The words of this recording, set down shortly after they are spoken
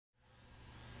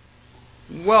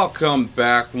Welcome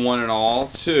back, one and all,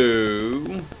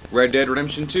 to Red Dead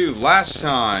Redemption 2. Last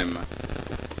time,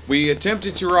 we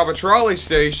attempted to rob a trolley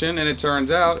station, and it turns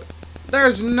out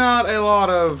there's not a lot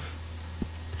of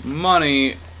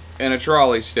money in a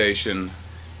trolley station.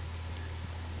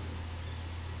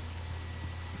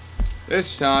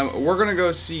 This time, we're gonna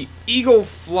go see Eagle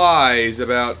Flies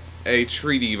about a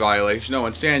treaty violation. Oh,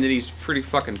 and Sanity's pretty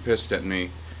fucking pissed at me.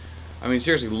 I mean,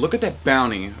 seriously, look at that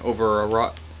bounty over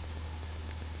a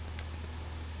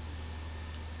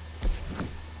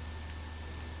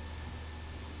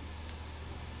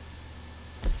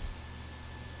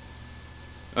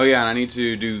Oh yeah, and I need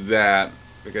to do that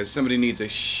because somebody needs a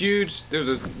huge. There's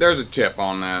a tip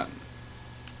on that,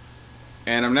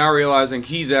 and I'm now realizing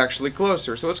he's actually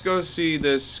closer. So let's go see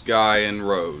this guy in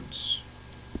Rhodes.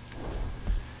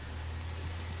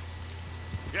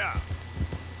 Yeah.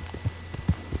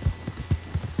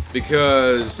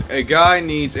 Because a guy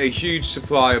needs a huge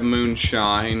supply of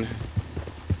moonshine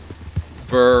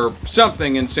for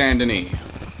something in Saint Denis.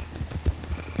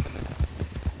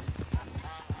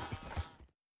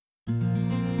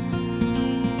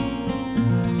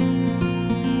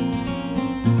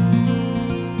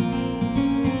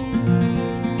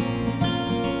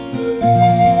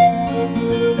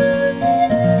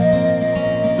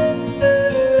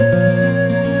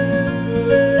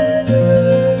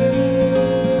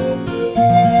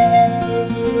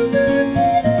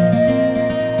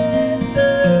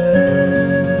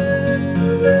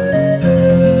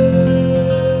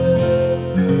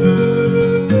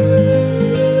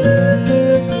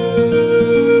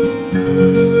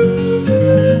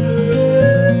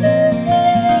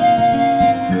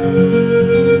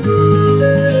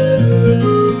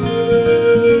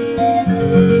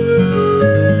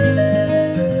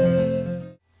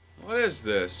 What is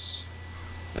this?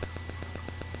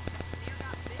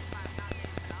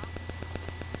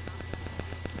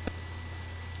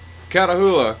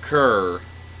 Catahoula cur.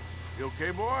 You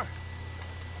okay, boy?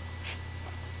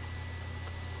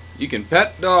 You can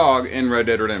pet dog in Red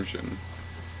Dead Redemption.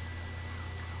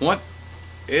 What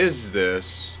is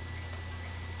this?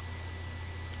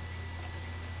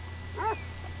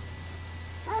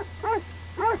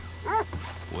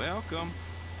 Welcome.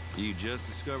 You just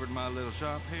discovered my little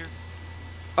shop here?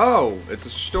 Oh, it's a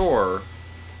store.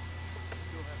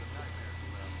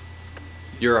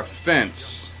 You're a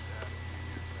fence.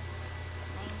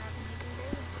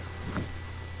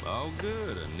 Oh,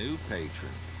 good. A new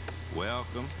patron.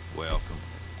 Welcome, welcome.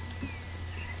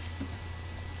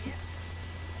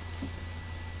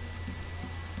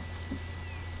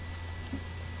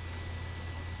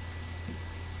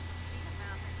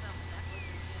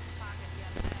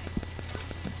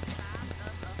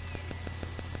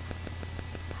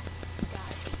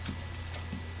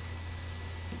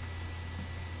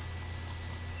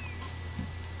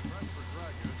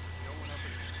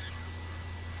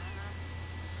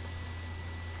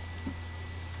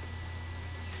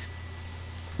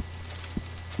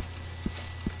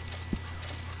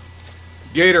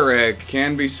 Gator egg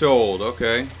can be sold.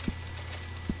 Okay.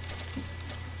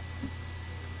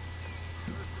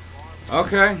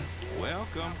 Okay.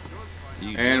 Welcome.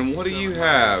 And what do you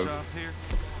have?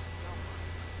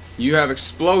 You have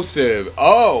explosive.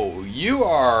 Oh, you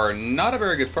are not a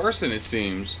very good person, it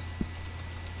seems.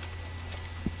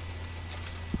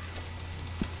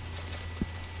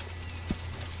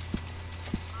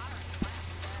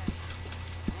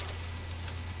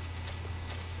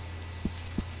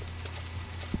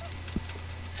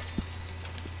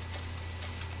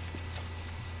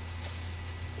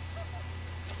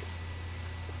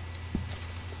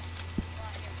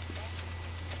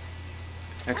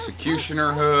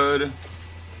 Executioner hood,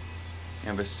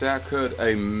 and a sack hood,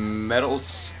 a metal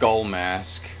skull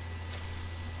mask,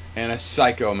 and a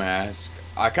psycho mask.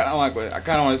 I kind of want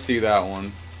to see that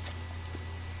one.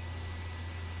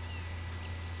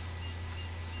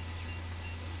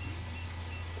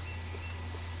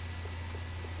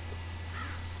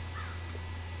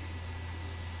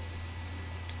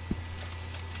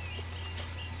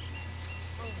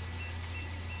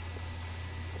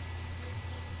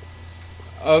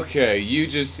 Okay, you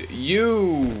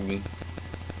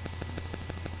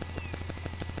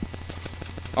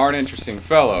are an interesting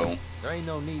fellow. There ain't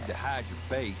no need to hide your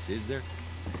face, is there?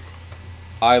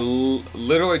 I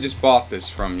literally just bought this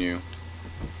from you.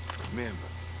 Remember,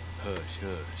 hush,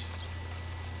 hush.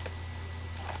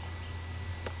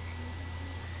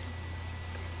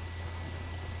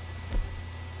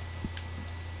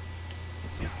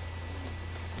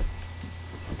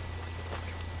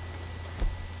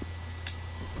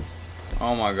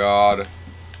 Oh my god.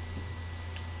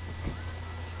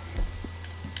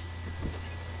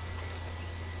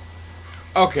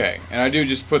 Okay, and I do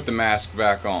just put the mask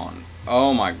back on.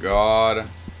 Oh my god.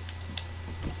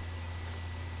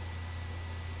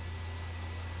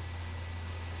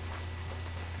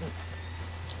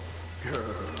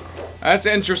 That's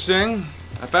interesting.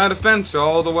 I found a fence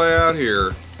all the way out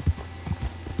here.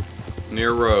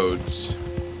 Near roads.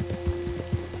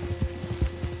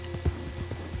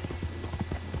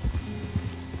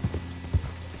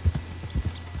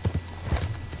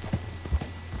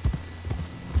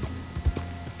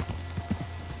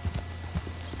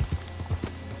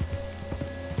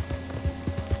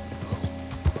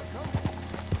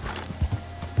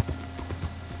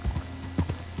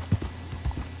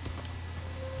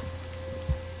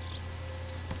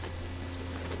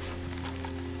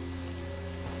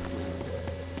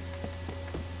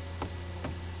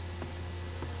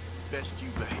 Best you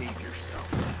behave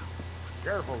yourself now.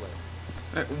 Careful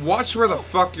there. Hey, watch where the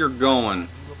fuck you're going. You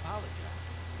apologize.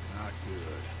 Not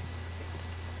good.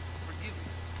 Forgive me.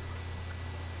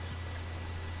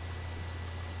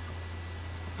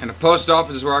 And a post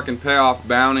office is where I can pay off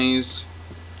bounties.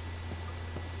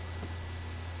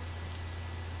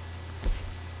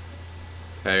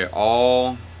 Pay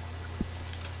all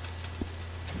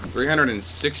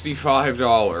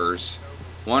 $365.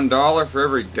 $1 for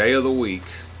every day of the week.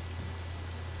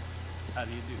 How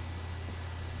do you do?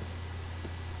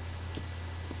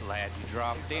 Glad you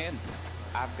dropped in.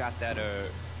 I've got that,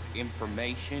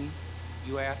 information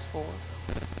you asked for.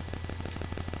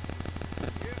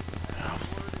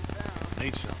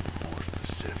 Need something more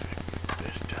specific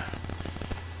this time.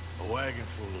 A wagon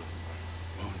full of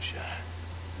moonshine.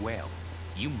 Well,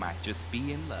 you might just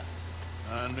be in luck.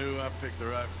 I knew I picked the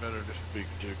right fella to speak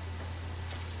to.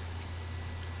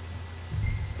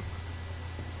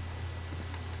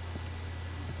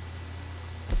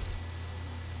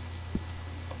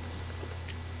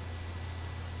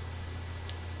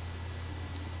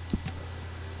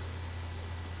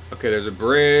 Okay, there's a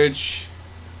bridge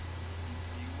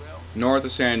You will? north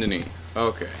of Saint Denis.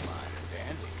 Okay.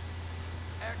 Dandy.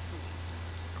 Excellent.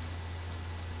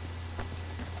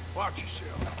 Watch yourself.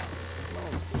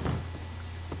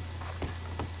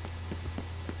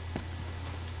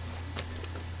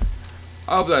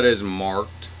 I hope that is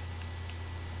marked.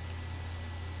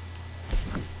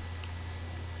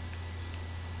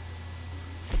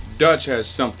 Dutch has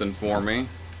something for me.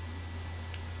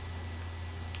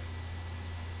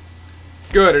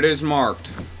 Good, it is marked.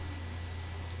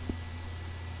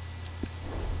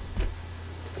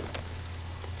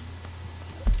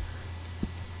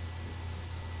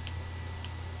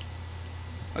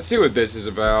 Let's see what this is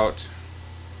about.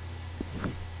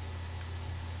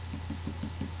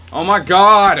 Oh my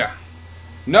god!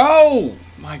 No!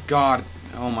 My god.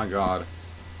 Oh my god.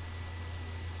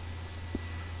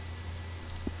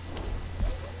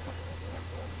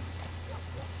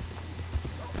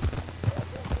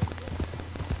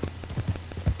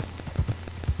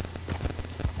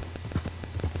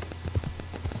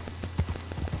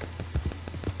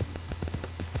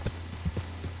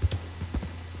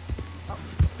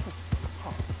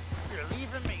 You're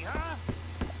leaving me, huh?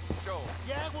 Sure.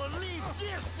 Yeah, well, leave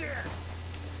this there.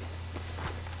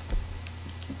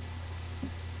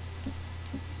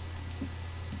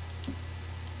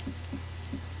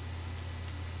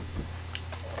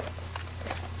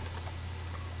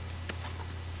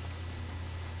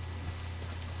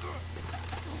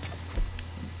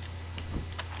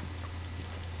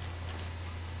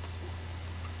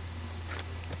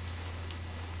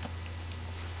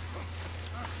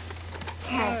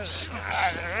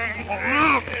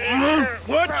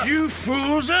 What you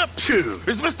fools up to?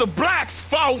 It's Mr. Black's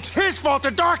fault! His fault,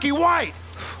 the darky white.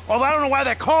 Although I don't know why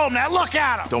they call him that. Look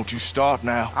at him. Don't you start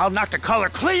now. I'll knock the color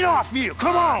clean off you.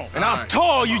 Come on. And I'll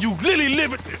tar you, you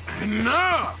lily-livered...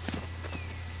 Enough!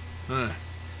 Huh.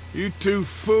 You two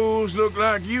fools look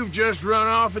like you've just run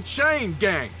off a chain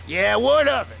gang. Yeah, what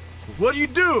of it? What are you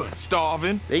doing?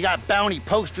 Starving. They got bounty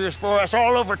posters for us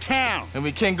all over town. And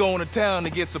we can't go into town to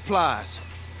get supplies.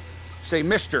 Say,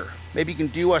 mister, maybe you can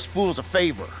do us fools a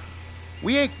favor.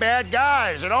 We ain't bad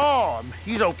guys at all.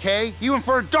 He's okay. Even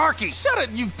for a darky. Shut it,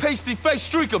 you pasty-faced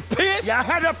streak of piss! Yeah, I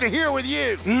had up to here with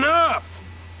you. Enough!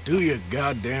 Do your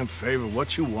goddamn favor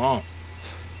what you want.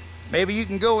 Maybe you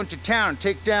can go into town and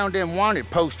take down them wanted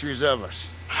posters of us.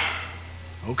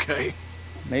 Okay.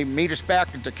 Maybe meet us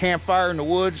back at the campfire in the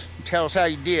woods and tell us how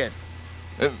you did.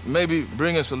 Maybe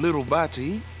bring us a little bite to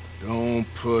eat.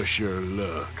 Don't push your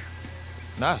luck.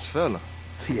 Nice fella.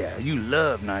 Yeah, you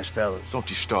love nice fellas. Don't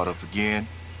you start up again.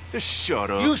 Just shut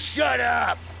up. You shut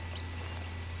up!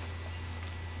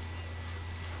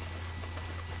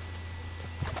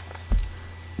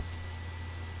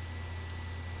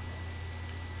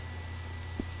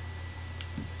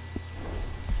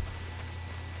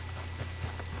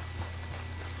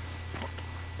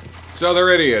 So they're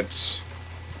idiots.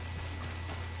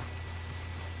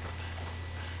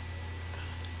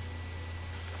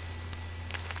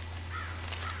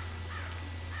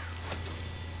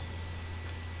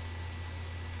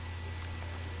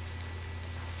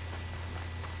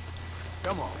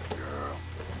 Come on, girl.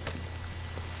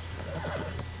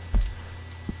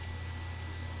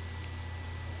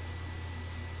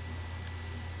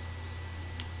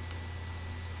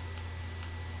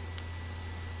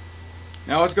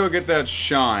 Now let's go get that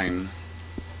shine.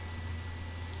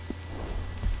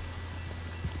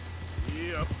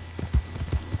 Yep.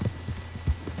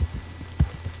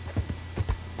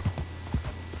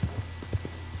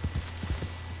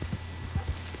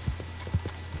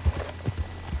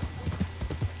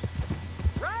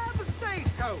 Ride the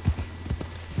stagecoach.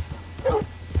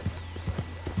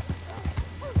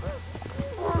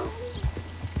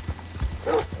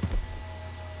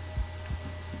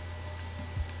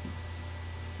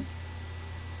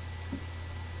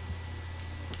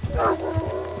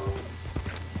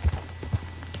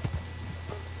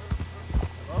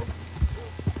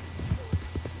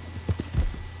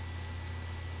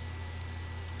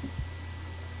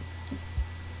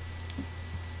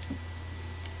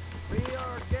 We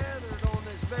are gathered on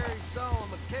this very solemn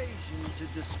occasion to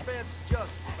dispense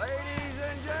justice. Ladies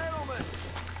and gentlemen,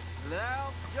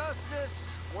 without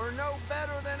justice, we're no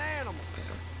better than animals.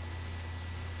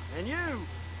 And you,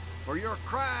 for your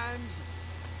crimes,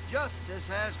 justice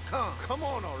has come. Come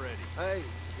on already. Hey,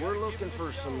 we're looking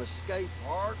for some escape.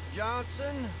 Art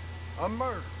Johnson, a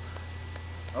murderer.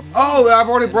 Oh, I've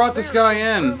already brought this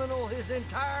guy in. Criminal his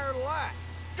entire life.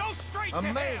 Go straight A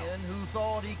to man hell. who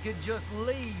thought he could just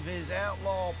leave his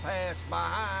outlaw past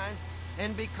behind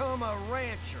and become a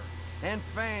rancher and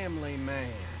family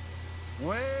man.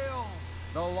 Well,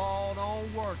 the law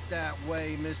don't work that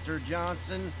way, Mr.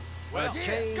 Johnson. Well, a yeah,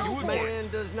 changed go for man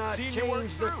does not Seeing you work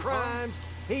change the through, huh? crimes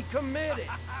he committed.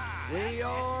 That's We it.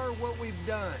 are what we've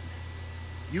done.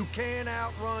 You can't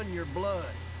outrun your blood.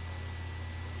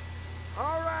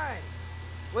 All right.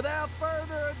 Without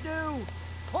further ado,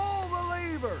 pull the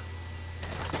lever.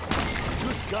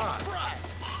 Good God.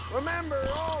 Remember,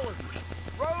 all of you,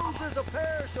 Rhodes is a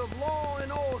parish of law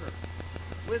and order.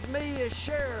 With me as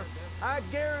sheriff, I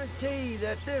guarantee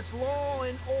that this law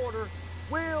and order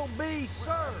will be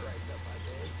served.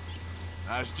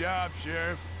 Nice job,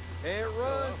 Sheriff. Can't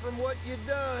run from what you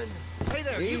done. Hey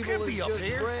there, you Evil can't is be up just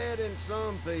here. bred in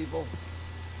some people.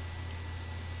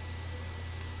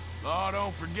 Law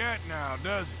don't forget now,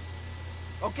 does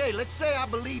it? Okay, let's say I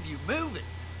believe you. Move it.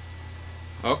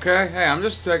 Okay, hey, I'm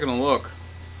just taking a look.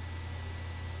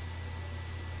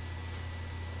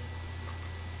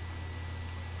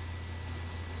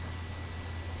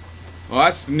 Well,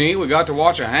 that's neat. We got to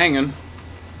watch a hanging.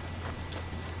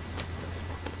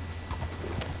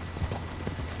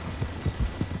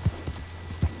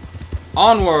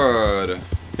 Onward!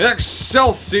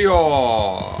 Excelsior!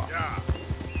 Yeah.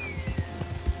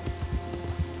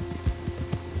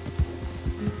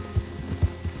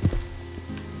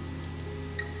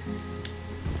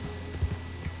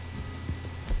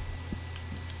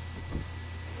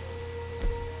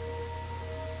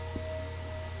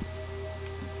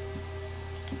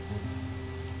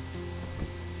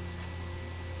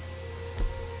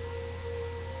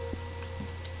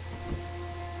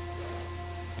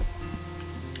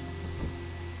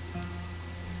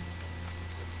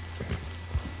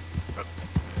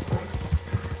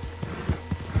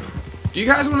 Do you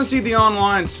guys want to see the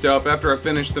online stuff after I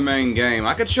finish the main game?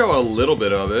 I could show a little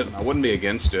bit of it. I wouldn't be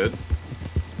against it.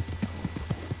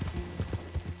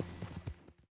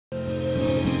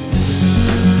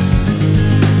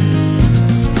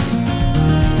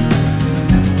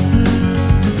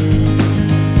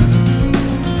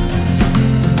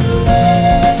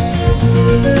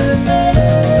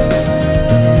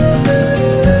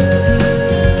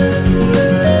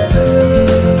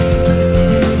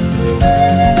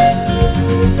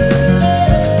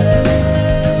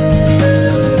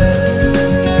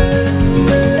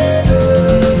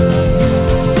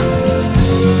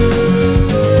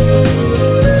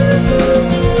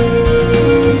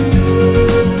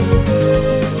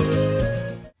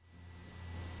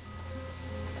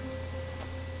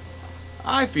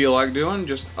 I feel like doing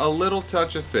just a little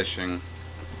touch of fishing.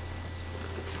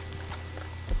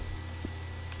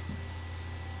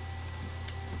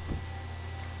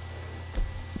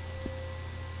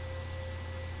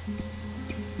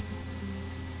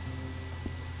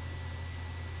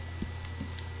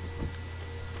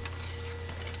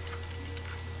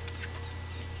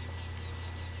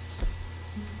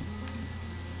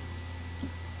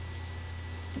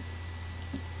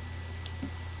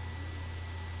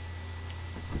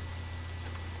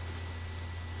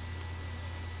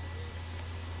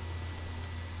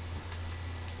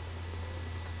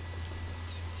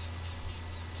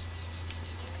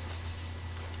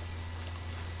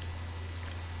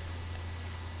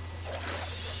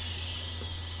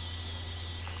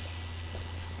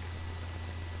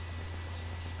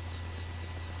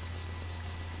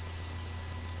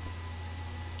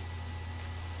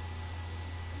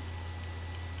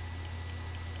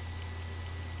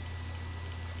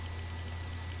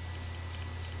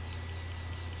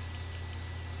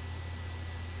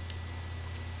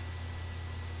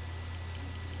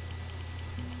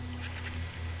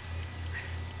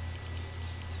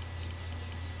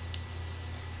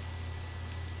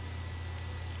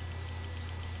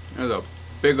 There's a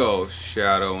big old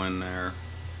shadow in there.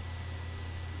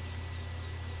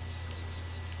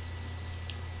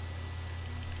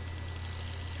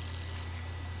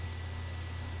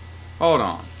 Hold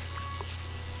on.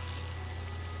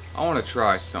 I want to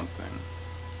try something.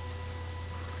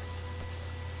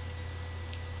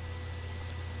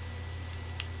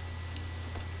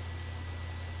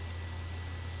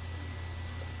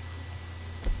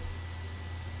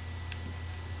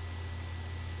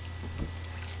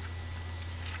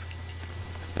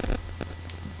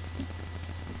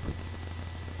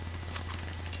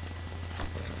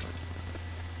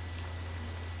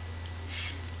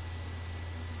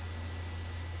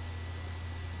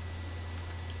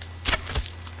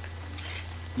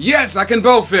 Yes, I can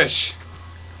bowfish.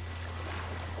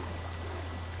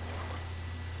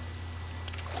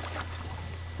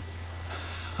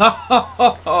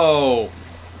 Ho!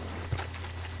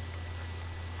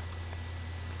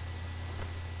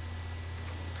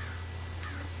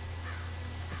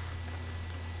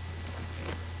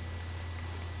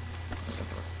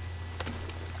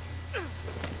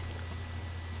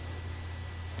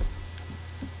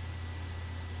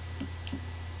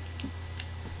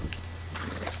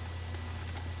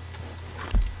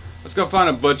 Let's go find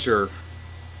a butcher.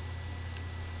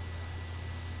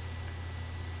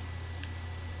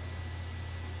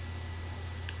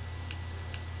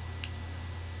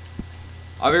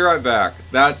 I'll be right back.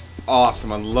 That's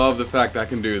awesome. I love the fact I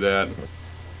can do that.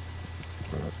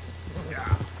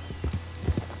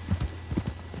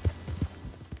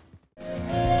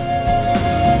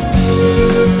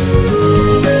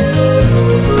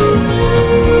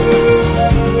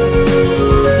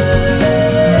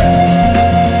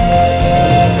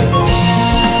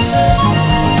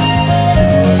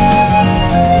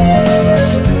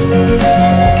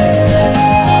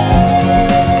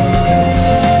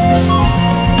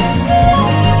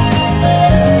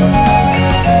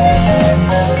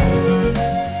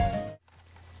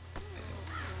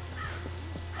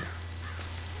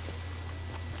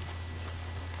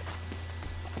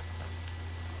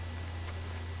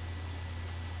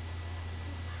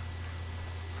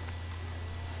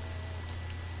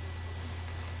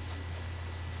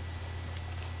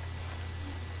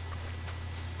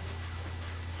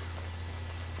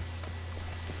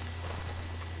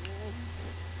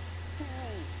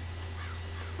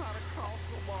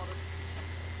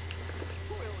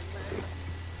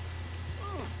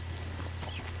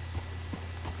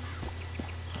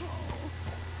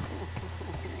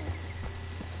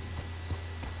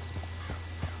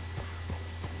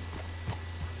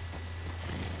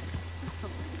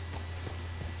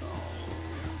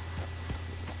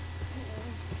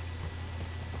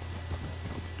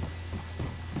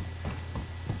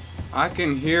 I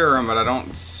can hear him, but I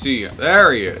don't see him.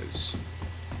 There he is.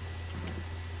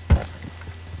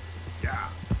 Yeah.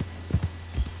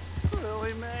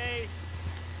 Willie Mae.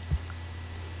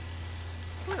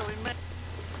 Willie Mae.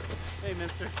 Hey,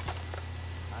 mister.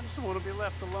 I just want to be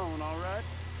left alone, all right?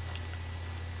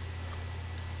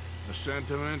 A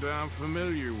sentiment I'm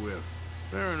familiar with.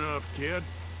 Fair enough, kid.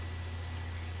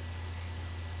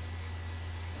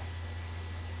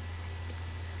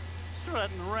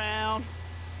 Strutting around.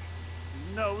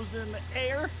 Nose in the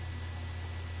air,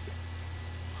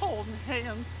 holding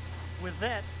hands with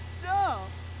that dumb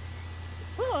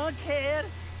lunkhead.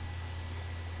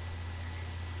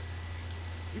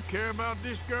 You care about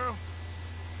this girl?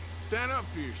 Stand up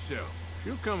for yourself.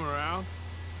 She'll come around.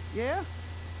 Yeah,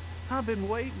 I've been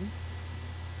waiting.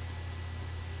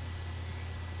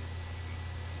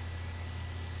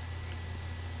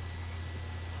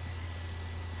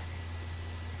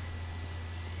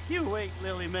 You wait,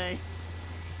 Lily Mae.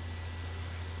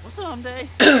 Well, someday,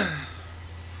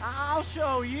 I'll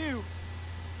show you.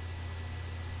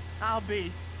 I'll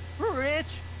be rich.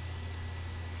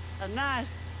 A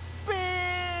nice, big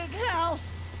house.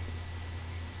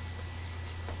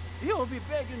 You'll be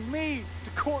begging me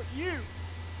to court you.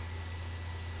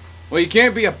 Well, you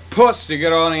can't be a puss to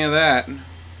get on any of that.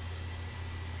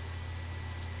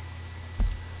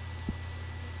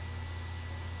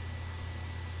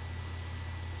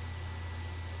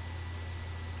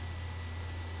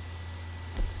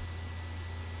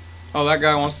 Oh, that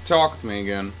guy wants to talk to me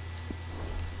again.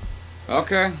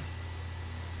 Okay.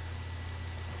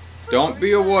 Don't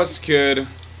be a wuss, kid.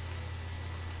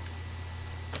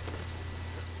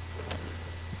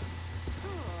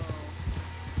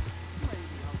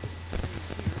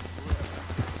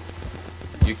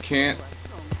 You can't.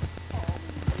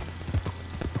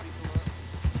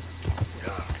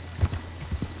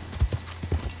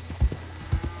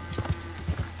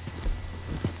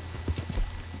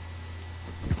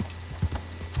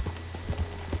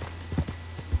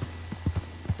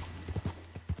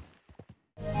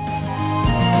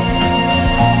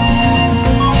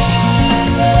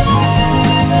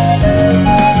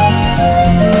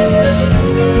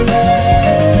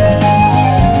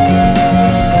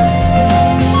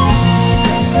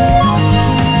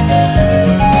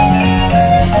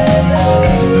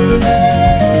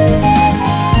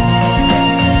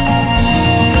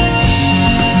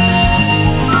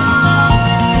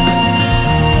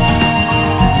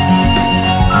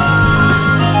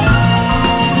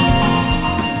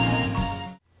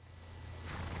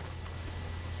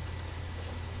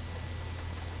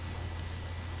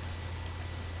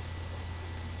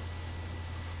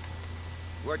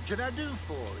 can I do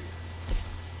for you?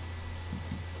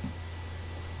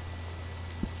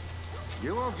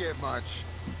 You won't get much.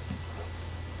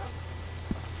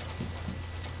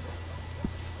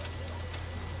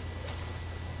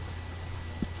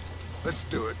 Let's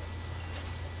do it.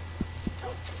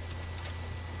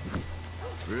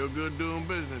 Real good doing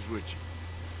business with you.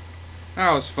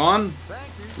 That was fun. Thank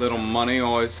you. Little money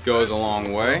always goes a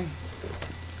long way.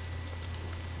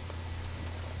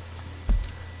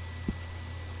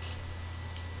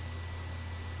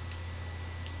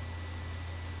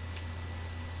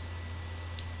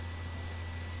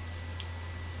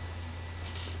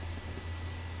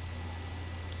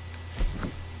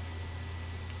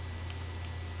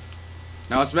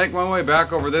 Now let's make my way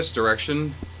back over this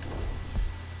direction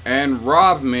and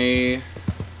rob me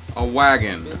a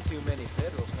wagon. Been too many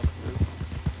Federals coming through,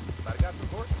 but I got some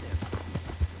horse sense.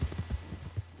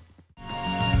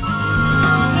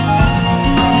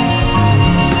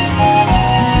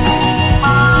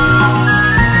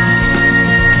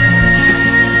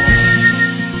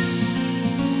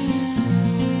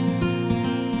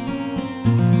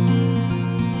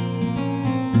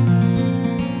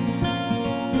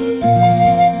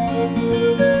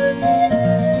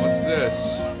 What's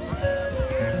this?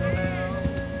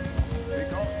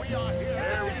 Because we are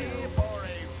here today for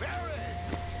a very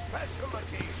special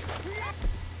occasion.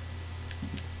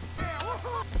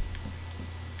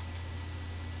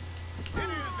 It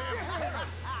is imperative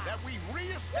that we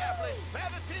reestablish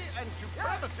sanity and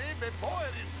supremacy before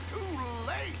it is too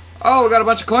late. Oh, we got a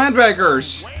bunch of clan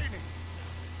bakers. Waiting.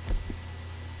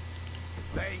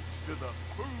 Thanks to the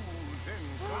fools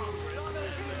in Congress and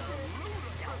their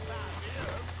ludicrous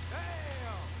ideas.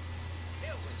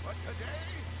 But today,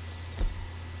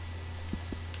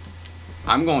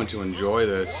 I'm going to enjoy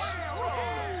this.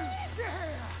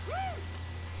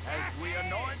 as we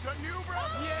anoint a new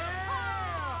brother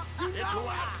into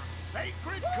our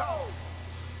sacred code.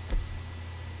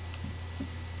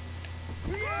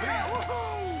 Please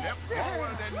step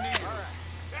forward and kneel.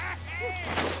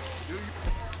 Do you...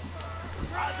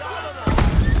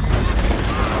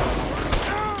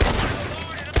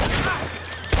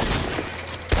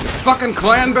 Fucking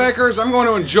clan bakers, I'm going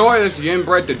to enjoy this, you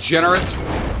inbred degenerate.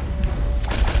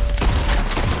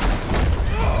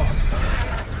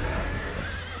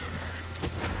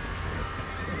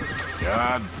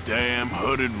 Goddamn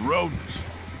hooded rodents.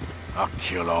 I'll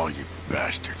kill all you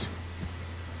bastards.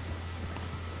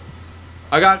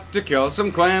 I got to kill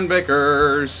some clan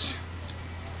bakers.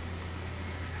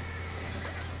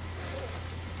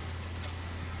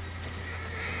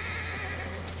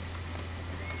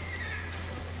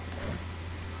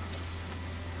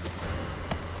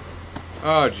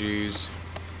 Oh, jeez.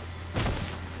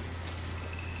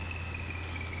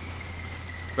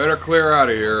 Better clear out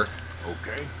of here.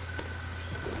 Okay.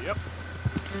 Yep.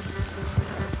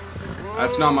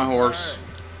 That's not my horse.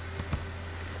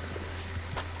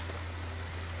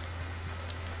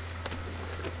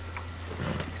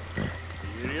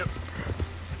 Yep.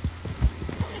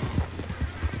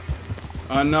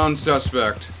 Unknown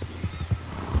suspect.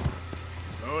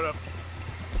 Throw it up.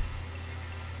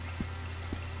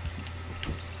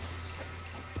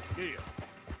 Yeah.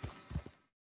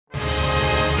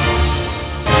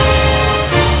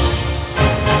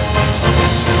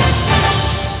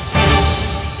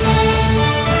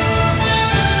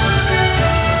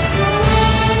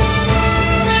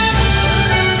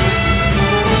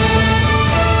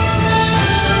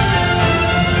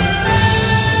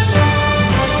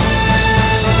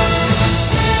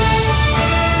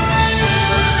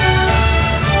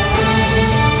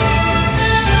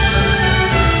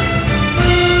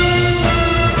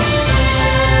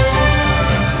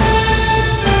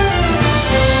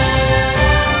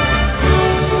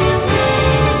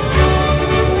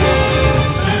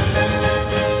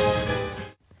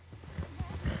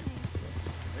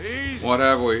 Easy. What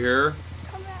have we here?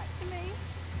 Come back to me.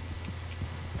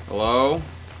 Hello?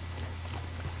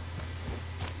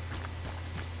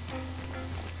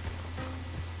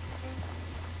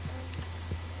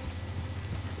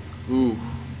 Ooh.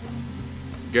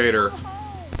 Gator.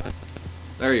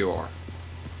 There you are.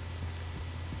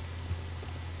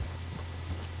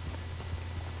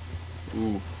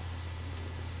 Ooh.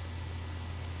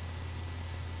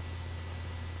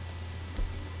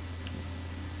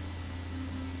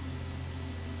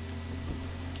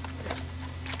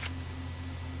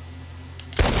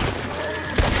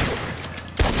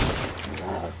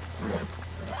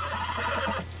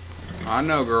 I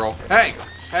know, girl. Hey!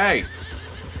 Hey!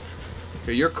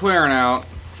 Okay, you're clearing out.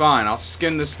 Fine, I'll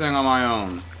skin this thing on my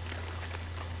own.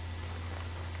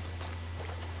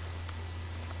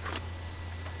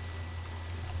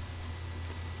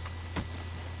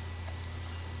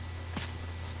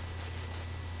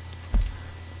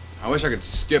 I wish I could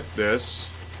skip this.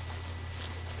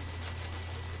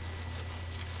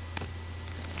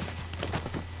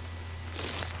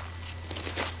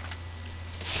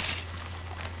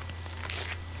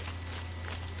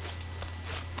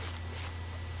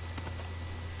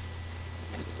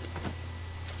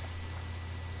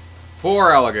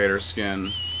 Poor alligator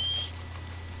skin.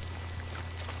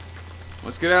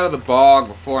 Let's get out of the bog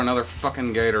before another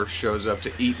fucking gator shows up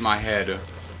to eat my head.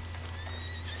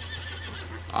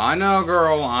 I know,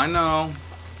 girl, I know.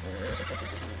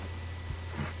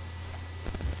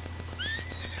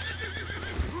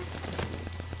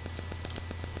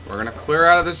 We're gonna clear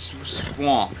out of this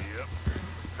swamp.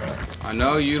 I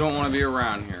know you don't want to be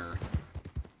around here.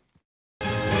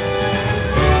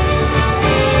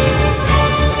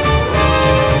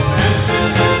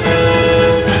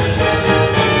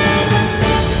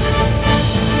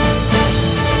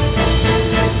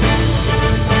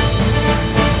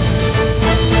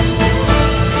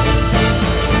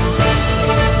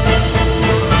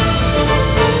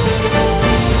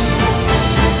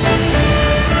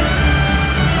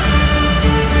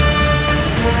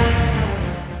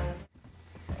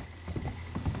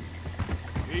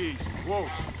 Whoa.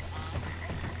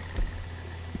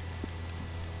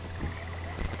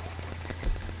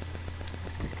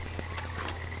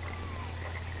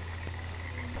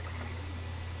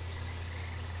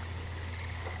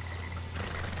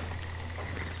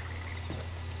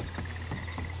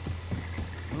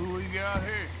 Who we got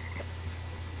here?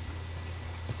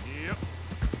 Yep.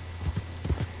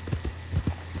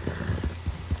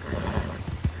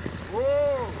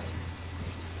 Whoa!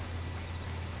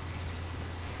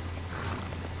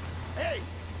 Hey,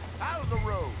 out of the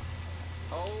road.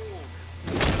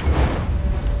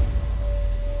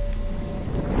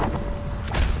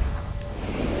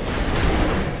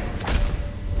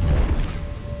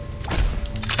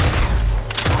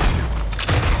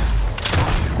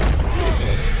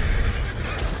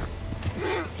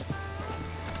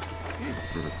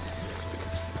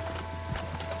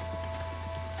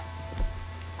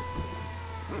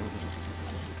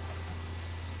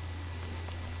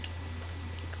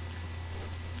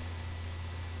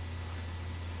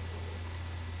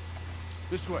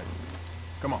 This way.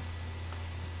 Come on.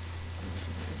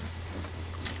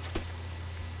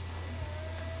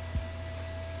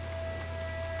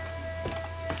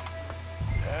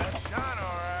 That's shine,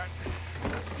 all right.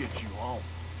 Let's get you home.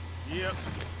 Yep.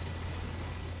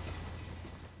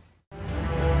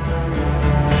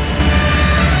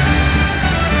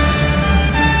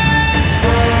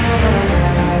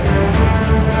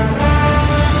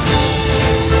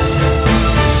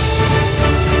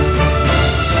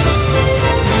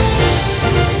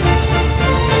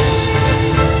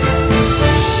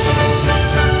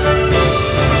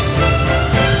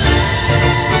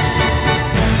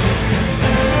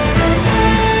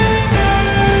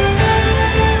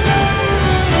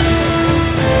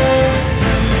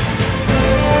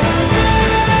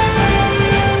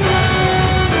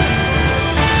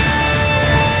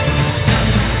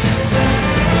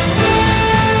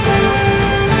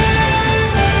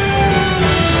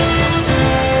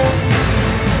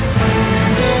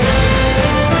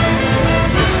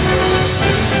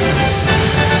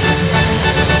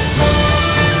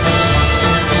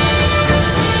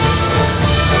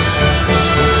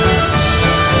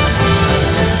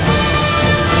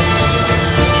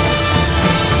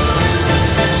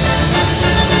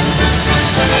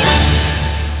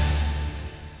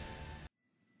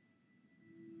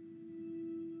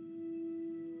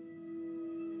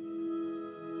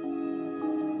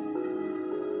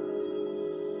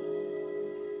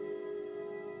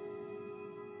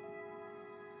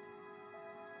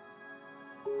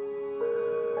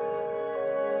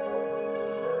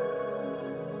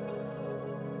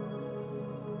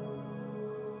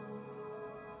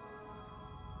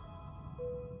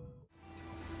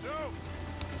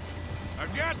 I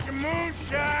got your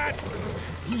moonshine!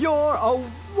 You're a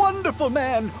wonderful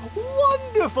man!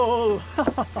 Wonderful!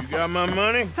 You got my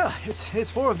money? It's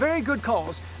for a very good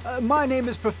cause. My name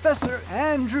is Professor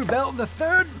Andrew Bell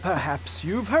III. Perhaps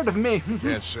you've heard of me.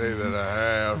 Can't say that I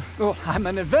have. Oh, I'm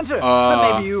an inventor.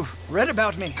 But maybe you've read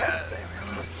about me.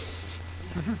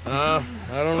 I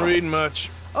don't read much.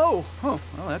 Oh, well,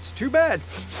 that's too bad.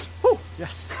 Whew.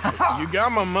 Yes. You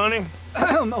got my money?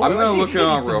 I'm gonna look it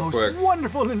up real most quick.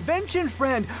 Wonderful invention,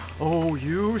 friend. Oh,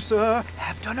 you, sir,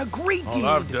 have done a great deed.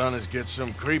 All I've done is get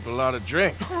some creep a lot of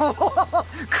drink.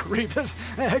 Creepers.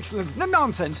 Excellent. No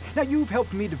nonsense. Now, you've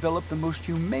helped me develop the most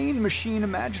humane machine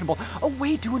imaginable. A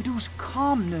way to induce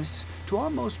calmness to our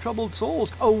most troubled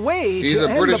souls. A way He's to a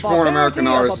end British the born American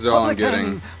barbarity artist of is a all I'm public getting.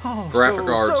 hanging. Oh, Graphic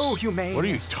so, arts. So humane. What are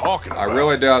you talking about? I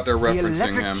really doubt they're The referencing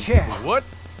electric him. chair. What?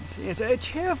 It's a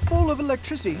chair full of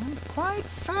electricity. Quite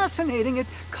fascinating. It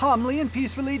calmly and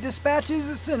peacefully dispatches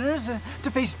the sinners to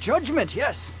face judgment.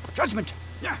 Yes, judgment.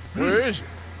 Yeah. Where is it?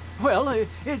 Well,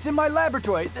 it's in my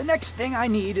laboratory. The next thing I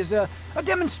need is a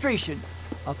demonstration.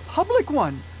 A public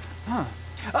one. Huh.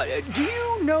 Do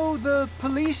you know the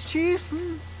police chief?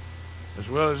 As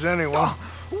well as anyone. Oh,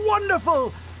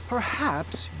 wonderful!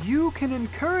 Perhaps you can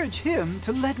encourage him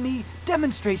to let me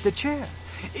demonstrate the chair.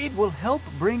 It will help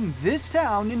bring this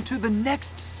town into the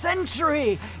next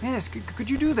century. Yes, could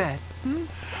you do that?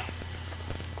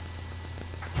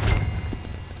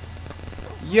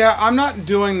 Yeah, I'm not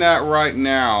doing that right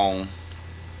now.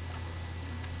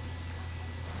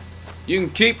 You can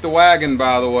keep the wagon,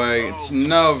 by the way. It's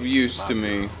no use to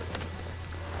me.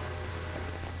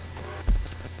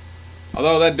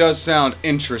 Although that does sound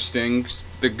interesting.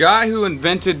 The guy who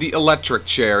invented the electric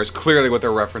chair is clearly what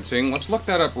they're referencing. Let's look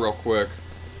that up real quick.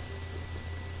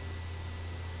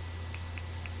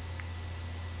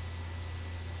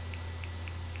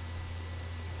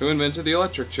 Who invented the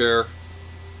electric chair?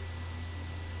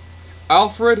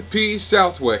 Alfred P.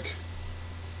 Southwick.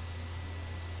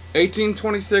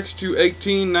 1826 to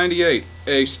 1898.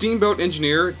 A steamboat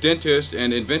engineer, dentist,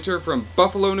 and inventor from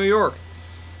Buffalo, New York.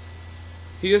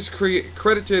 He is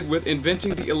credited with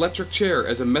inventing the electric chair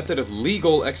as a method of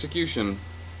legal execution.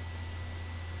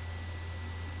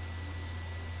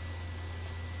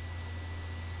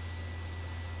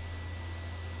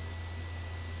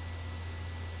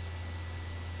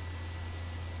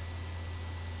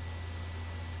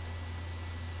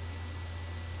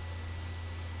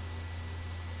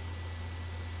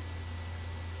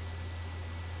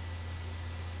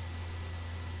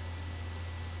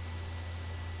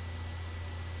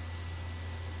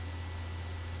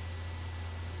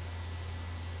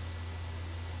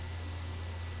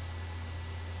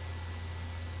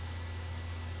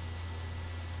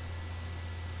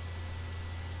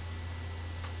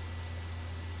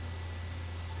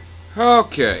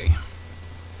 Okay.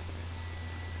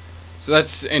 So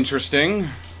that's interesting.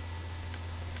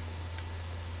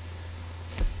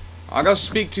 I'll go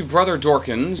speak to Brother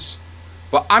Dorkins.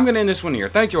 But I'm going to end this one here.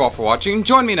 Thank you all for watching.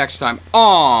 Join me next time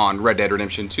on Red Dead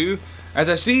Redemption 2 as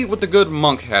I see what the good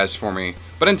monk has for me.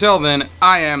 But until then,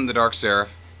 I am the Dark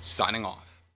Seraph, signing off.